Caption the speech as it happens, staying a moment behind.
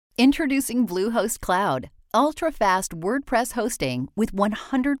Introducing Bluehost Cloud, ultra-fast WordPress hosting with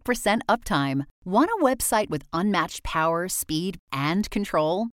 100% uptime. Want a website with unmatched power, speed, and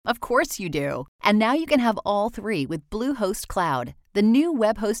control? Of course you do. And now you can have all three with Bluehost Cloud, the new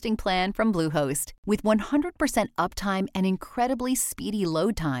web hosting plan from Bluehost. With 100% uptime and incredibly speedy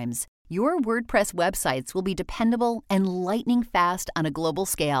load times, your WordPress websites will be dependable and lightning fast on a global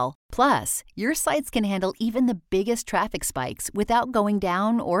scale. Plus, your sites can handle even the biggest traffic spikes without going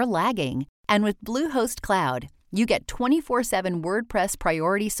down or lagging. And with Bluehost Cloud, you get 24/7 WordPress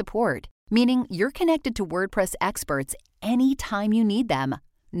priority support, meaning you're connected to WordPress experts anytime you need them.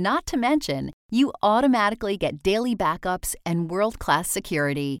 Not to mention, you automatically get daily backups and world-class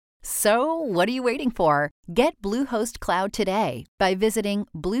security. So, what are you waiting for? Get Bluehost Cloud today by visiting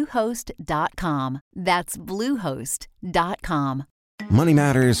Bluehost.com. That's Bluehost.com. Money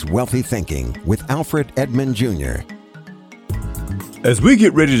Matters Wealthy Thinking with Alfred Edmond Jr. As we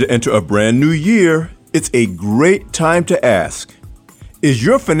get ready to enter a brand new year, it's a great time to ask, is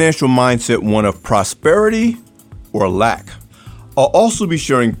your financial mindset one of prosperity or lack? I'll also be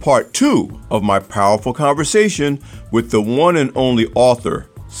sharing part 2 of my powerful conversation with the one and only author,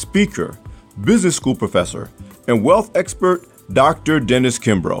 speaker, business school professor, and wealth expert, Dr. Dennis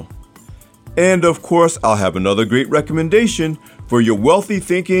Kimbro. And of course, I'll have another great recommendation for your wealthy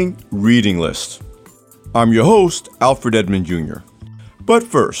thinking reading list. I'm your host, Alfred Edmond Jr. But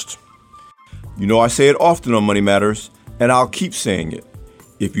first, you know I say it often on Money Matters, and I'll keep saying it.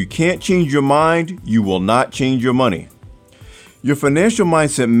 If you can't change your mind, you will not change your money. Your financial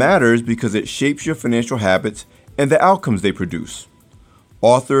mindset matters because it shapes your financial habits and the outcomes they produce.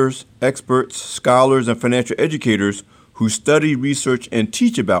 Authors, experts, scholars, and financial educators who study, research, and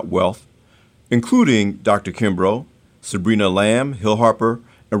teach about wealth, including Dr. Kimbro, Sabrina Lamb, Hill Harper,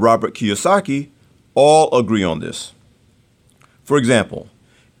 and Robert Kiyosaki, all agree on this. For example,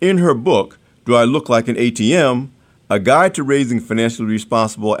 in her book, Do I Look Like an ATM? A Guide to Raising Financially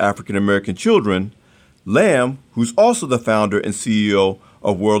Responsible African American Children, Lamb, who's also the founder and CEO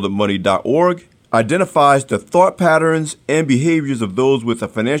of worldofmoney.org, identifies the thought patterns and behaviors of those with a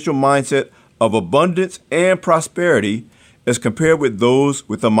financial mindset of abundance and prosperity as compared with those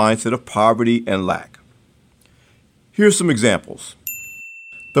with a mindset of poverty and lack. Here's some examples.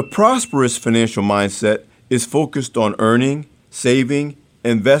 The prosperous financial mindset is focused on earning, saving,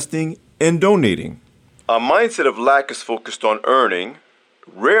 investing, and donating. A mindset of lack is focused on earning,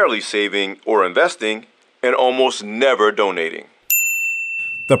 rarely saving or investing, and almost never donating.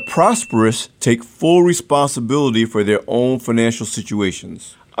 The prosperous take full responsibility for their own financial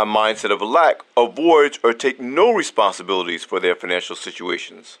situations. A mindset of lack avoids or take no responsibilities for their financial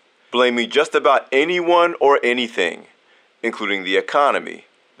situations, blaming just about anyone or anything, including the economy,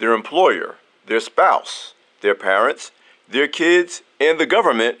 their employer, their spouse, their parents, their kids, and the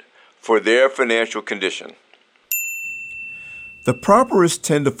government for their financial condition. The properists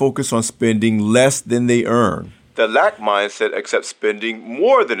tend to focus on spending less than they earn. The lack mindset accepts spending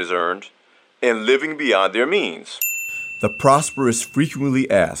more than is earned and living beyond their means. The prosperous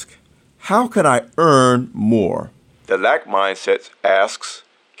frequently ask, how can I earn more? The lack mindset asks,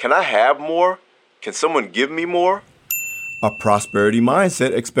 can I have more? Can someone give me more? A prosperity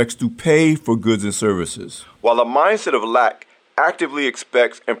mindset expects to pay for goods and services, while a mindset of lack actively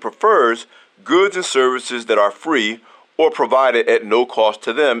expects and prefers goods and services that are free or provided at no cost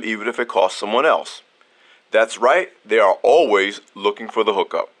to them, even if it costs someone else. That's right, they are always looking for the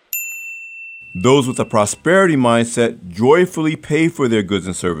hookup. Those with a prosperity mindset joyfully pay for their goods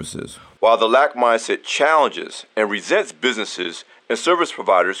and services, while the lack mindset challenges and resents businesses and service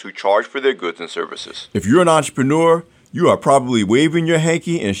providers who charge for their goods and services. If you're an entrepreneur, you are probably waving your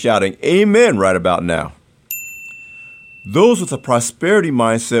hanky and shouting amen right about now. Those with a prosperity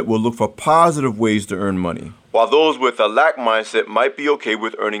mindset will look for positive ways to earn money, while those with a lack mindset might be okay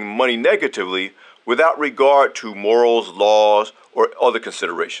with earning money negatively without regard to morals, laws, or other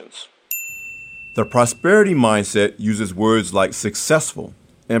considerations. The prosperity mindset uses words like successful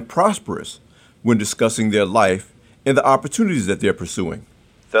and prosperous when discussing their life and the opportunities that they're pursuing.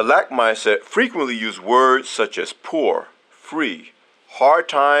 The lack mindset frequently uses words such as poor, free, hard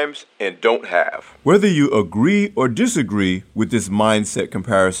times, and don't have. Whether you agree or disagree with this mindset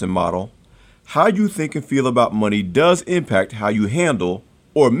comparison model, how you think and feel about money does impact how you handle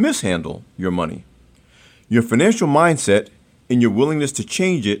or mishandle your money. Your financial mindset and your willingness to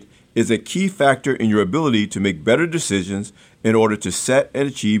change it is a key factor in your ability to make better decisions in order to set and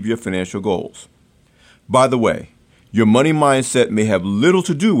achieve your financial goals. By the way, your money mindset may have little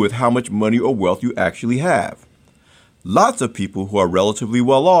to do with how much money or wealth you actually have. Lots of people who are relatively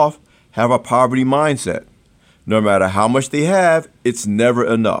well off have a poverty mindset. No matter how much they have, it's never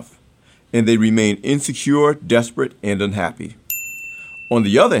enough, and they remain insecure, desperate, and unhappy. On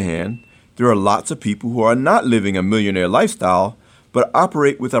the other hand, there are lots of people who are not living a millionaire lifestyle, but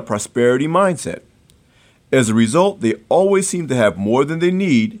operate with a prosperity mindset. As a result, they always seem to have more than they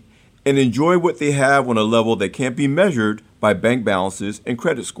need and enjoy what they have on a level that can't be measured by bank balances and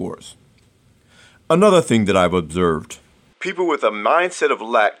credit scores. Another thing that I've observed, people with a mindset of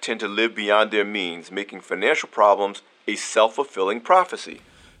lack tend to live beyond their means, making financial problems a self-fulfilling prophecy.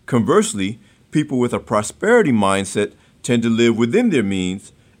 Conversely, people with a prosperity mindset tend to live within their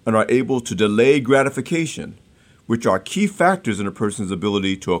means and are able to delay gratification, which are key factors in a person's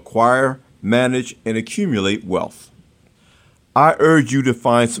ability to acquire, manage, and accumulate wealth. I urge you to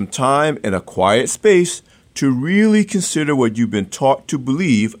find some time and a quiet space to really consider what you've been taught to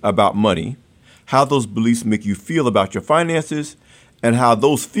believe about money, how those beliefs make you feel about your finances, and how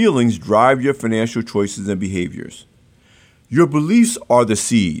those feelings drive your financial choices and behaviors. Your beliefs are the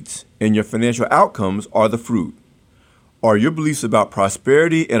seeds, and your financial outcomes are the fruit. Are your beliefs about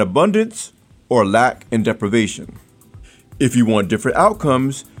prosperity and abundance, or lack and deprivation? If you want different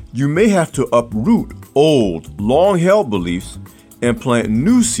outcomes, you may have to uproot old, long-held beliefs and plant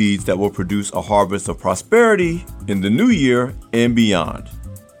new seeds that will produce a harvest of prosperity in the new year and beyond.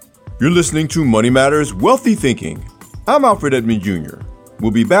 You're listening to Money Matters Wealthy Thinking. I'm Alfred Edmond Jr.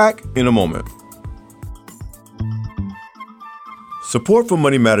 We'll be back in a moment. Support for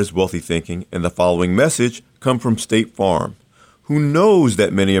Money Matters Wealthy Thinking and the following message come from State Farm, who knows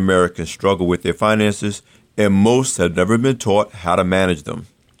that many Americans struggle with their finances and most have never been taught how to manage them.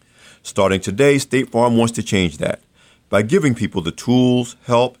 Starting today, State Farm wants to change that by giving people the tools,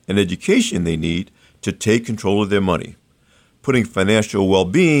 help, and education they need to take control of their money, putting financial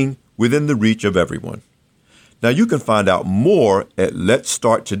well-being within the reach of everyone. Now you can find out more at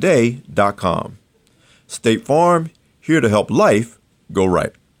letsstarttoday.com. State Farm, here to help life go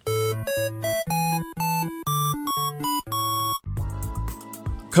right.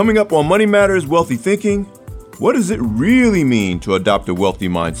 Coming up on Money Matters Wealthy Thinking, what does it really mean to adopt a wealthy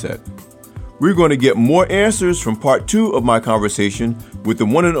mindset? We're going to get more answers from part 2 of my conversation with the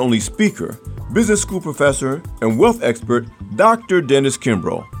one and only speaker, business school professor, and wealth expert, Dr. Dennis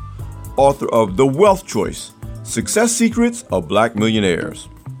Kimbro, author of The Wealth Choice, Success Secrets of Black Millionaires.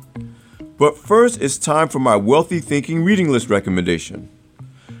 But first, it's time for my Wealthy Thinking reading list recommendation.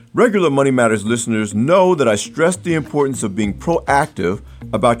 Regular Money Matters listeners know that I stress the importance of being proactive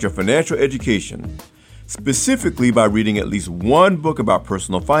about your financial education, specifically by reading at least one book about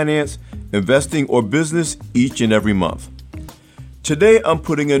personal finance, investing, or business each and every month. Today, I'm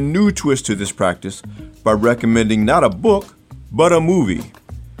putting a new twist to this practice by recommending not a book, but a movie.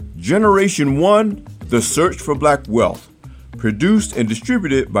 Generation One, The Search for Black Wealth, produced and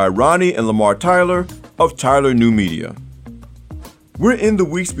distributed by Ronnie and Lamar Tyler of Tyler New Media. We're in the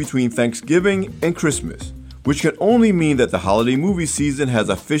weeks between Thanksgiving and Christmas, which can only mean that the holiday movie season has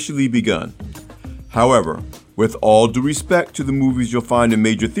officially begun. However, with all due respect to the movies you'll find in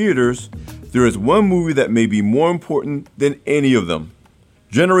major theaters, there is one movie that may be more important than any of them.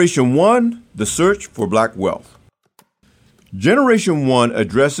 Generation One, The Search for Black Wealth. Generation One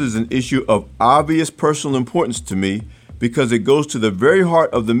addresses an issue of obvious personal importance to me because it goes to the very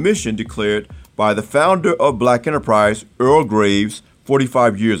heart of the mission declared by the founder of Black Enterprise, Earl Graves,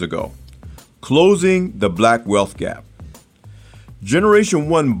 45 years ago, closing the Black wealth gap. Generation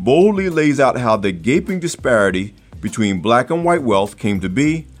One boldly lays out how the gaping disparity between black and white wealth came to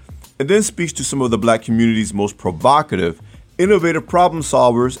be, and then speaks to some of the black community's most provocative, innovative problem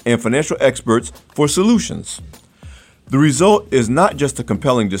solvers and financial experts for solutions. The result is not just a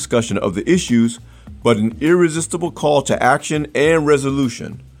compelling discussion of the issues, but an irresistible call to action and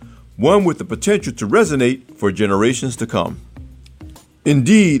resolution, one with the potential to resonate for generations to come.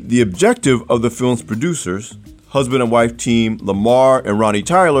 Indeed, the objective of the film's producers, husband and wife team Lamar and Ronnie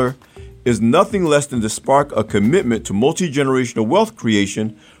Tyler, is nothing less than to spark a commitment to multi-generational wealth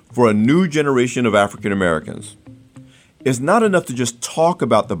creation for a new generation of African Americans. It's not enough to just talk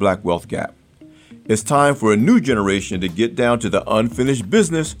about the black wealth gap. It's time for a new generation to get down to the unfinished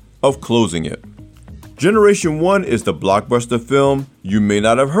business of closing it. Generation One is the blockbuster film you may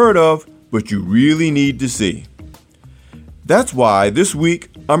not have heard of, but you really need to see. That's why this week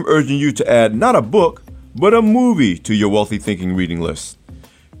I'm urging you to add not a book, but a movie to your Wealthy Thinking reading list.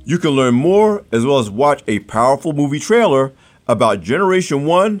 You can learn more as well as watch a powerful movie trailer about Generation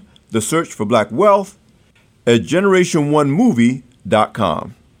One, The Search for Black Wealth at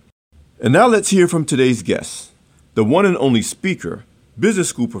generationonemovie.com. And now let's hear from today's guest, the one and only speaker, business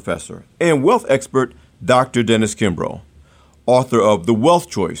school professor, and wealth expert, Dr. Dennis Kimbro, author of The Wealth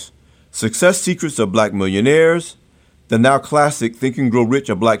Choice, Success Secrets of Black Millionaires, the now classic Think and Grow Rich,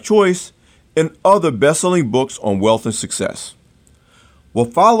 A Black Choice, and other best-selling books on wealth and success.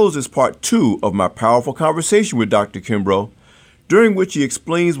 What follows is part 2 of my powerful conversation with Dr. Kimbro, during which he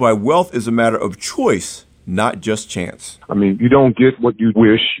explains why wealth is a matter of choice, not just chance. I mean, you don't get what you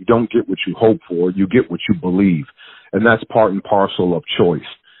wish, you don't get what you hope for, you get what you believe. And that's part and parcel of choice.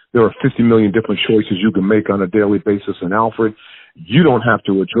 There are 50 million different choices you can make on a daily basis. And Alfred, you don't have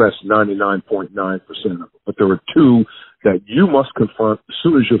to address 99.9% of them. But there are 2 that you must confront as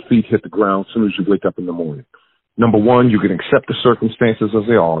soon as your feet hit the ground, as soon as you wake up in the morning. Number 1, you can accept the circumstances as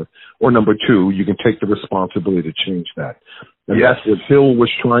they are. Or number 2, you can take the responsibility to change that. And yes, that's what Hill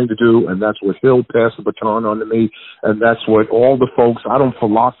was trying to do, and that's what Hill passed the baton on to me, and that's what all the folks, I don't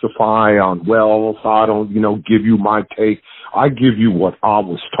philosophize on wealth, I don't, give you my take. I give you what I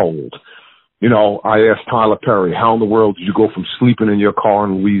was told. I asked Tyler Perry, how in the world did you go from sleeping in your car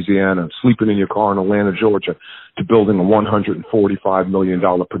in Louisiana, sleeping in your car in Atlanta, Georgia, to building a $145 million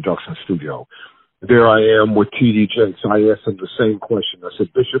production studio? There I am with T.D. Jakes. I asked him the same question. I said,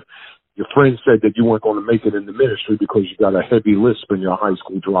 Bishop, your friend said that you weren't going to make it in the ministry because you got a heavy lisp in your high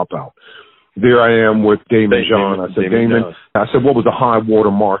school dropout. There I am with Damon John. I said, Damon, I said, what was the high water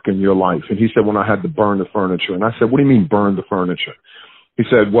mark in your life? And he said, when I had to burn the furniture. And I said, what do you mean burn the furniture? He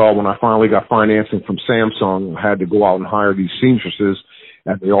said, well, when I finally got financing from Samsung, I had to go out and hire these seamstresses,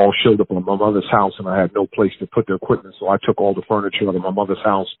 and they all showed up at my mother's house, and I had no place to put their equipment. So I took all the furniture out of my mother's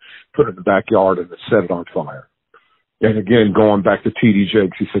house, put it in the backyard, and set it on fire. And again, going back to T.D.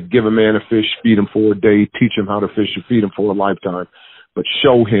 Jakes, he said, give a man a fish, feed him for a day, teach him how to fish and feed him for a lifetime, but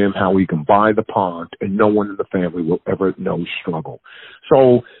show him how he can buy the pond, and no one in the family will ever know struggle.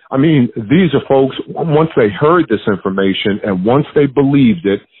 So, I mean, these are folks, once they heard this information, and once they believed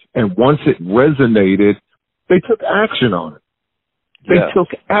it, and once it resonated, they took action on it. They took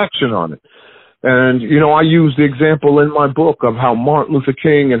action on it. And, I use the example in my book of how Martin Luther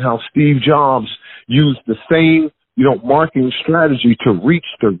King and how Steve Jobs used the same, marketing strategy to reach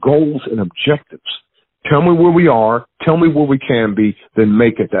their goals and objectives. Tell me where we are, tell me where we can be, then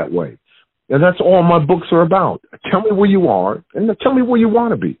make it that way. And that's all my books are about. Tell me where you are, and then tell me where you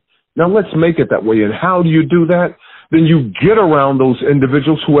want to be. Now let's make it that way. And how do you do that? Then you get around those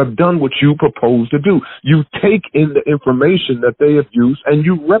individuals who have done what you propose to do. You take in the information that they have used and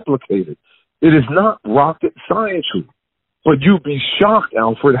you replicate it. It is not rocket science, but you'd be shocked,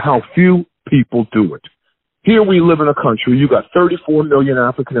 Alfred, how few people do it. Here we live in a country, you got 34 million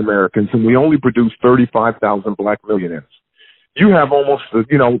African Americans, and we only produce 35,000 black millionaires. You have almost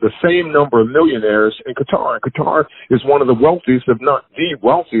the same number of millionaires in Qatar. Qatar is one of the wealthiest, if not the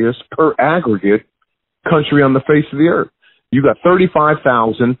wealthiest, per aggregate country on the face of the earth. You got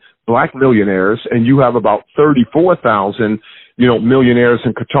 35,000 black millionaires, and you have about 34,000, millionaires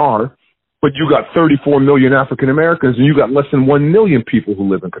in Qatar. But you got 34 million African Americans, and you got less than 1 million people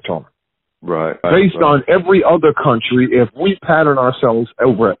who live in Qatar. Right. Based on every other country, if we pattern ourselves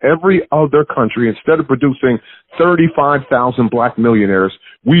over every other country, instead of producing 35,000 black millionaires,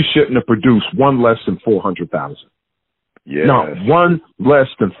 we shouldn't have produced one less than 400,000. Yes. Not one less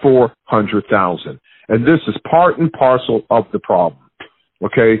than 400,000. And this is part and parcel of the problem.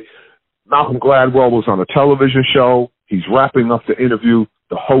 Okay? Malcolm Gladwell was on a television show. He's wrapping up the interview.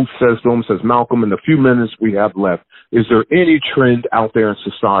 The host says to him, Malcolm, in the few minutes we have left, is there any trend out there in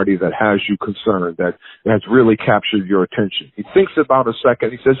society that has you concerned, that has really captured your attention? He thinks about a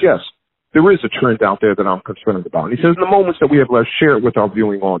second. He says, yes, there is a trend out there that I'm concerned about. And he says, in the moments that we have left, share it with our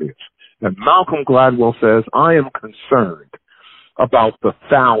viewing audience. And Malcolm Gladwell says, I am concerned about the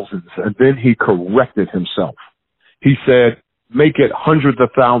thousands. And then he corrected himself. He said, make it hundreds of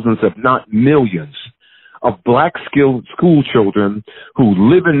thousands, if not millions, of black skilled school children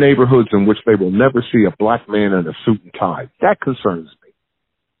who live in neighborhoods in which they will never see a black man in a suit and tie. That concerns me.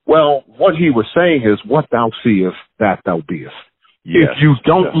 Well, what he was saying is, what thou seest, that thou beest. Yes. If you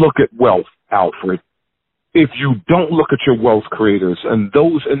don't look at wealth, Alfred, if you don't look at your wealth creators and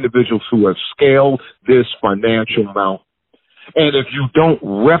those individuals who have scaled this financial mountain, and if you don't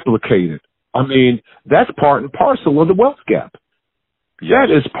replicate it, I mean, that's part and parcel of the wealth gap.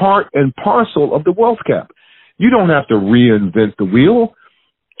 That is part and parcel of the wealth gap. You don't have to reinvent the wheel.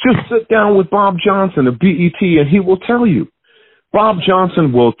 Just sit down with Bob Johnson of BET and he will tell you. Bob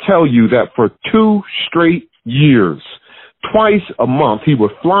Johnson will tell you that for 2 straight years, twice a month, he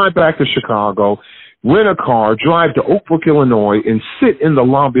would fly back to Chicago, rent a car, drive to Oak Brook, Illinois, and sit in the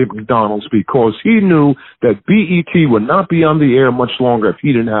lobby of McDonald's because he knew that BET would not be on the air much longer if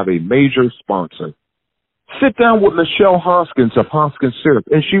he didn't have a major sponsor. Sit down with Michelle Hoskins of Hoskins Syrup,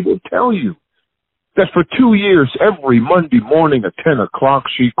 and she will tell you that for 2 years, every Monday morning at 10 o'clock,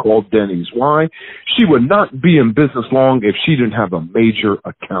 she called Denny's. Why? She would not be in business long if she didn't have a major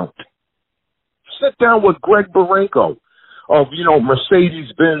account. Sit down with Greg Barenko of,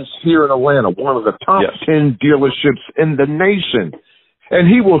 Mercedes-Benz here in Atlanta, one of the top 10 dealerships in the nation. And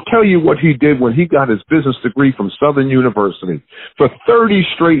he will tell you what he did when he got his business degree from Southern University. For 30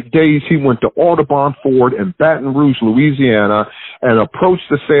 straight days, he went to Audubon Ford in Baton Rouge, Louisiana, and approached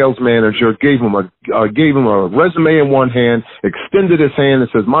the sales manager, gave him a resume in one hand, extended his hand and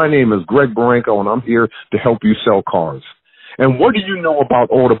says, "My name is Greg Barenko, and I'm here to help you sell cars." And what do you know about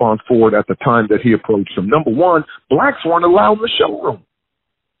Audubon Ford at the time that he approached him? Number one, blacks weren't allowed in the showroom.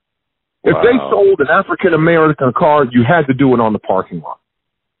 If they sold an African-American car, you had to do it on the parking lot.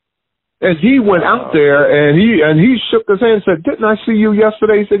 And he went out there and he shook his hand and said, "Didn't I see you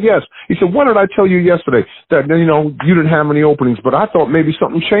yesterday?" He said, "Yes." He said, "What did I tell you yesterday? That, you didn't have any openings, but I thought maybe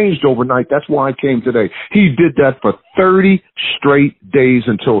something changed overnight. That's why I came today." He did that for 30 straight days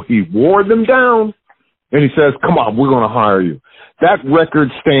until he wore them down. And he says, "Come on, we're going to hire you." That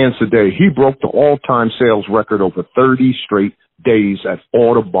record stands today. He broke the all-time sales record over 30 straight days at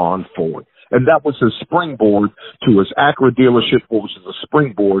Audubon Ford. And that was his springboard to his Acura dealership, which is a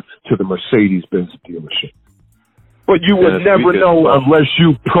springboard to the Mercedes-Benz dealership. But you would never know unless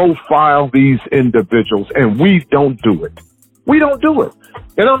you profile these individuals, and we don't do it. We don't do it.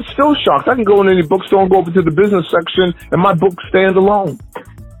 And I'm still shocked. I can go in any bookstore and go over to the business section, and my book stands alone.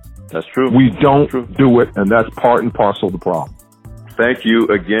 That's true. We don't do it, and that's part and parcel of the problem. Thank you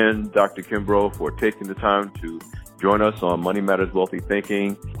again, Dr. Kimbro, for taking the time to join us on Money Matters Wealthy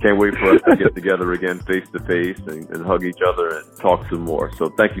Thinking. Can't wait for us to get together again face to face and hug each other and talk some more. So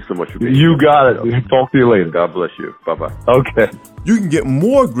thank you so much for being here. You got it. Talk to you later. God bless you. Bye-bye. Okay. You can get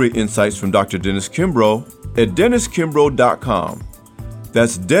more great insights from Dr. Dennis Kimbro at DennisKimbro.com.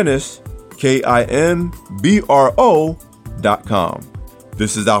 That's Dennis, Kimbro.com.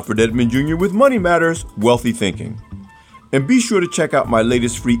 This is Alfred Edmond Jr. with Money Matters Wealthy Thinking. And be sure to check out my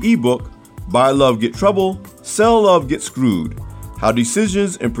latest free ebook, Buy Love, Get Trouble, Sell Love, Get Screwed. How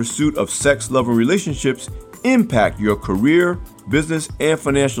decisions in pursuit of sex, love, and relationships impact your career, business, and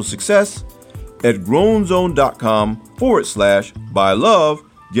financial success at growenzone.com/Buy Love,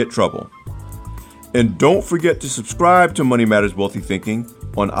 Get Trouble. And don't forget to subscribe to Money Matters Wealthy Thinking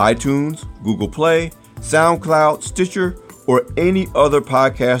on iTunes, Google Play, SoundCloud, Stitcher, or any other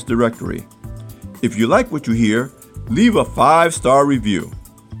podcast directory. If you like what you hear, leave a 5-star review.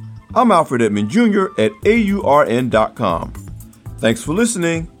 I'm Alfred Edmond Jr. at AURN.com. Thanks for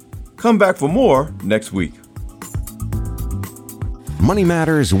listening. Come back for more next week. Money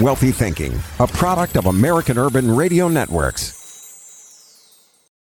Matters Wealthy Thinking, a product of American Urban Radio Networks.